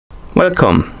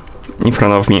Welcome! In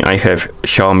front of me I have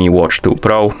XIAOMI Watch 2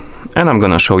 Pro and I'm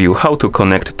gonna show you how to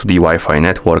connect to the Wi-Fi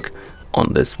network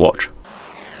on this watch.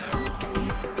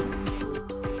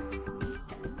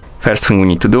 First thing we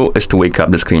need to do is to wake up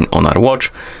the screen on our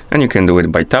watch, and you can do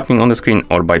it by tapping on the screen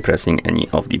or by pressing any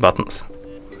of the buttons.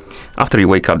 After you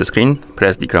wake up the screen,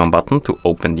 press the crown button to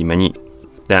open the menu.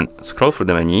 Then scroll through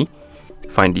the menu,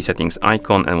 find the settings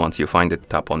icon, and once you find it,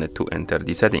 tap on it to enter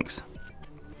the settings.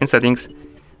 In settings,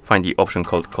 find the option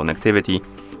called connectivity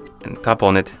and tap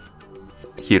on it.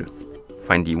 Here,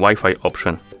 find the Wi-Fi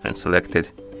option and select it.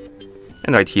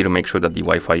 And right here, make sure that the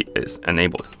Wi-Fi is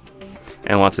enabled.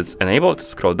 And once it's enabled,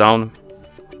 scroll down,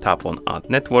 tap on Add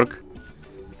Network,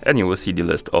 and you will see the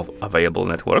list of available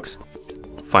networks.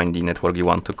 Find the network you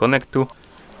want to connect to.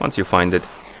 Once you find it,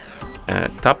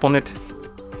 tap on it,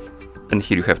 and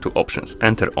here you have two options: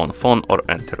 enter on phone or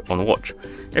enter on watch.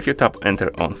 If you tap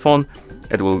enter on phone,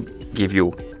 it will give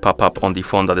you pop-up on the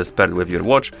phone that is paired with your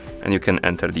watch, and you can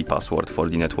enter the password for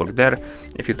the network there.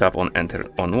 If you tap on enter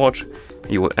on watch,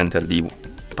 you will enter the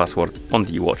password on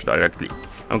the watch directly.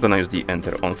 I'm gonna use the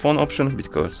enter on phone option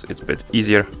because it's a bit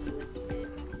easier.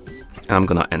 I'm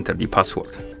gonna enter the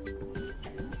password.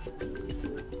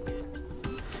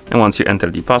 And once you enter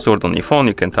the password on your phone,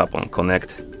 you can tap on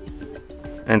connect,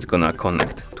 and it's gonna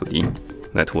connect to the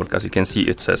network. As you can see,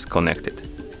 it says connected.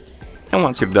 And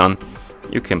once you're done,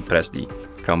 you can press the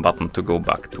crown button to go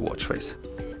back to watch face.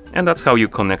 And that's how you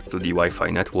connect to the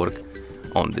Wi-Fi network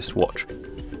on this watch.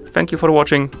 Thank you for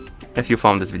watching. If you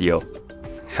found this video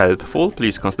helpful,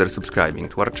 please consider subscribing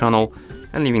to our channel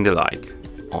and leaving the like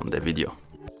on the video.